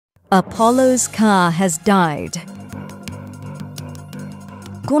Apollo's car has died.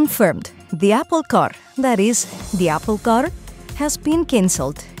 Confirmed, the Apple car, that is, the Apple car, has been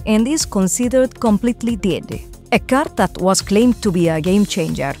cancelled and is considered completely dead. A car that was claimed to be a game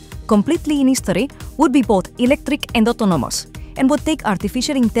changer, completely in history, would be both electric and autonomous, and would take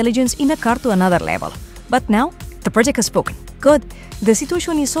artificial intelligence in a car to another level. But now, the project has spoken. Good. The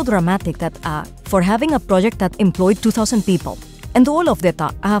situation is so dramatic that for having a project that employed 2,000 people, and all of that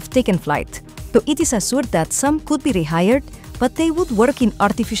have taken flight. So it is assured that some could be rehired, but they would work in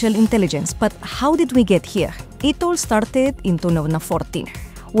artificial intelligence. But how did we get here? It all started in 2014,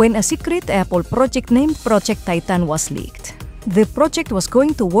 when a secret Apple project named Project Titan was leaked. The project was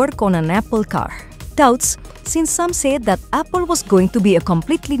going to work on an Apple car. Doubts, since some said that Apple was going to be a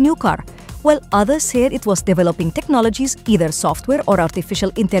completely new car, while others said it was developing technologies, either software or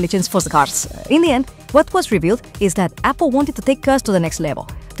artificial intelligence for the cars. In the end, what was revealed is that Apple wanted to take cars to the next level,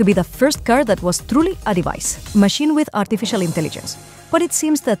 to be the first car that was truly a device, machine with artificial intelligence. But it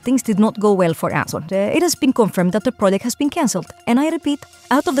seems that things did not go well for Apple. It has been confirmed that the project has been cancelled. And I repeat,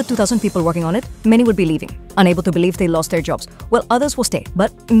 out of the 2,000 people working on it, many will be leaving, unable to believe they lost their jobs, while others will stay.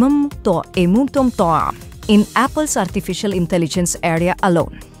 But in Apple's artificial intelligence area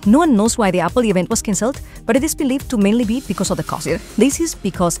alone, no one knows why the Apple event was cancelled, but it is believed to mainly be because of the cost. This is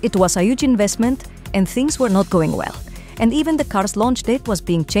because it was a huge investment and things were not going well. And even the car's launch date was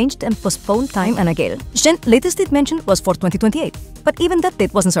being changed and postponed time and again. The latest date mentioned was for 2028, but even that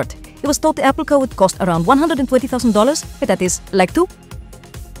date wasn't certain. It was thought the Apple car would cost around $120,000, that is, like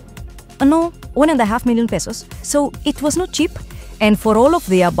 $1.5 million pesos. So it was not cheap, and for all of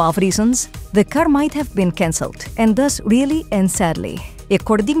the above reasons, the car might have been cancelled, and thus really and sadly,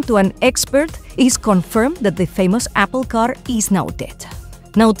 according to an expert, it is confirmed that the famous Apple car is now dead.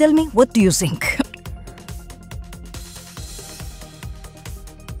 Now tell me, what do you think?